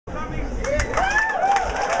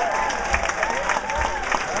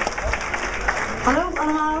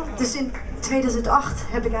Dus in 2008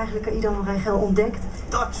 heb ik eigenlijk Idan Raichel ontdekt.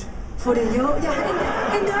 Dutch? Voor de ja,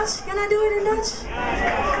 in Dutch. Can I do it in Dutch?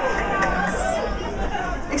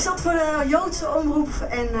 Ik zat voor de Joodse omroep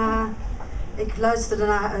en ik luisterde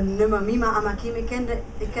naar een nummer Mima Amakim. Ik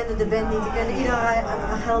kende de band niet, ik kende Idan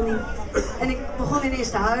Raichel niet. En ik begon ineens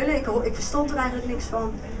te huilen, ik verstond er eigenlijk niks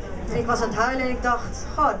van. En ik was aan het huilen en ik dacht,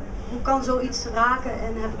 god, hoe kan zoiets raken?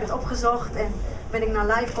 En heb ik het opgezocht en ben ik naar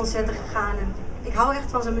live concerten gegaan. En ik hou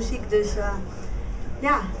echt van zijn muziek, dus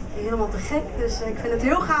ja, helemaal te gek. Dus ik vind het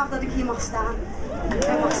heel gaaf dat ik hier mag staan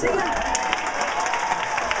en mag zingen.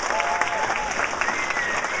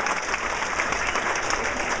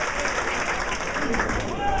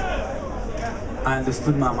 I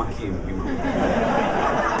understood Mama Kim.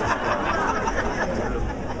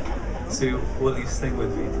 So will you sing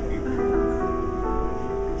with me?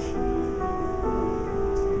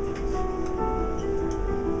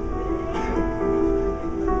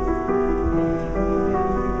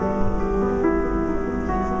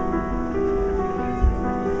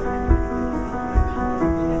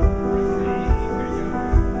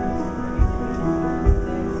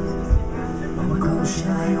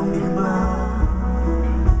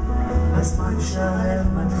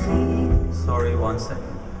 Sorry, one second.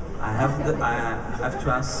 I have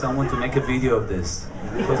to ask someone to make a video of this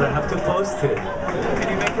because I have to post it. Can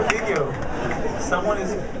you make a video?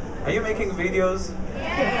 Are you making videos?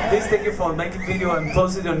 Please take your phone, make a video and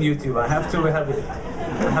post it on YouTube. I have to have it.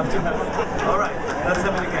 All right, let's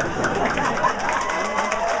have it again.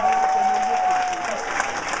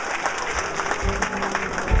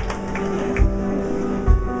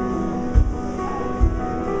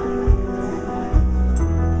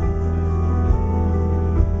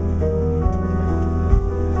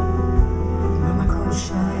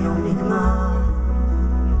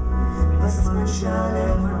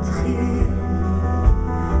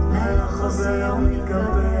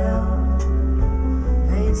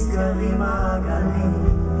 נסגרים העגלים,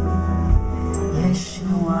 יש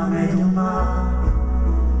תנועה מדומה,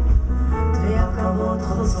 ורכבות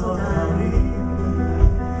חוצות הרים,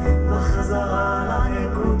 בחזרה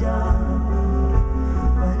לנקודה,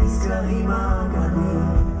 ונסגרים העגלים,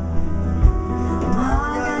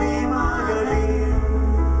 מעגלים, מעגלים,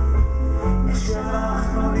 איך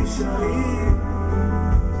שאנחנו נשארים,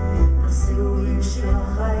 הסיורים של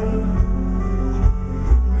החיים,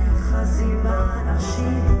 נאחזים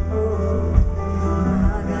באנשים,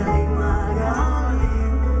 מעגלים,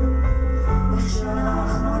 מעגלים, איך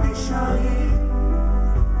שאנחנו נשארים,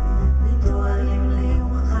 מתעוררים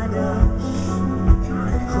ליום חדש,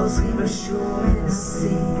 חוזרים ושוב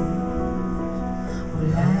מנסים,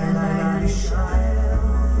 אולי הלילה נשאר,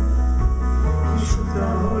 מישהו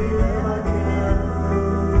ראוי לבקר,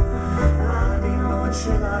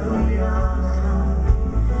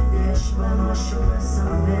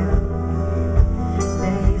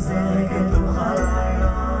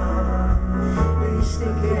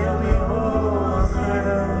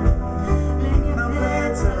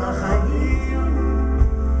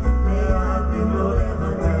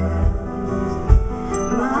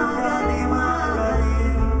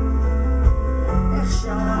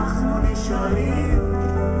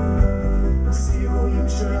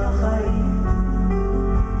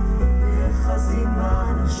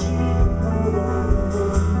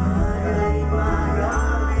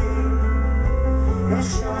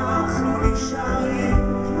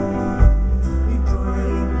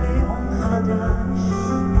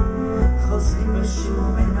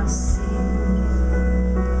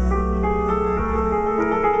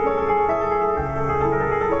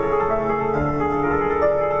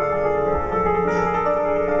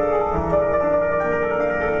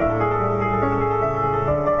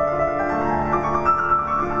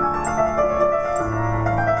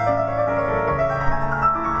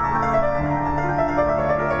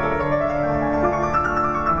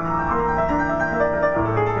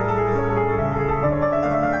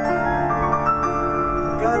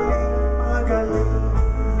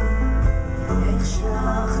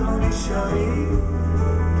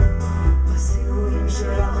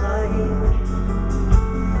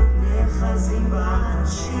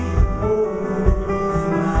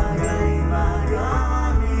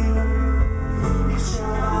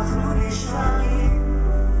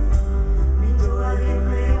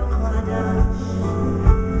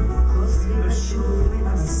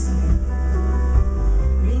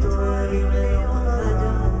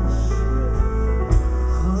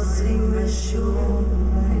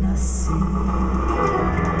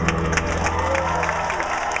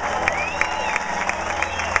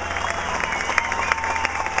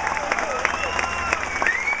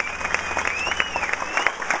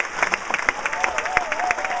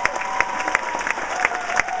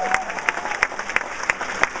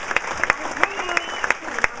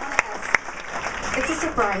 It's a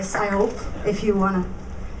surprise, I hope, if you want to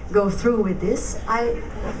go through with this.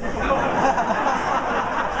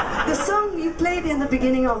 The song you played in the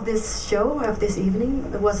beginning of this show, of this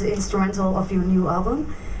evening, was the instrumental of your new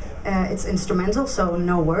album. It's instrumental, so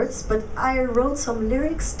no words, but I wrote some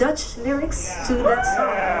lyrics, Dutch lyrics, to that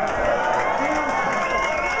song.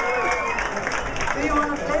 Do you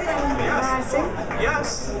want to play them? Yes. Sing?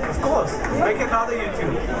 Yes, of course. Yeah. Make another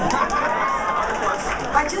YouTube.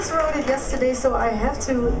 I just wrote it yesterday, so I have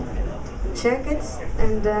to check it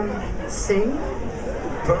and sing.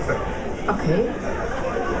 Perfect. Okay.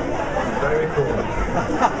 Very cool.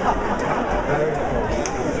 Very cool.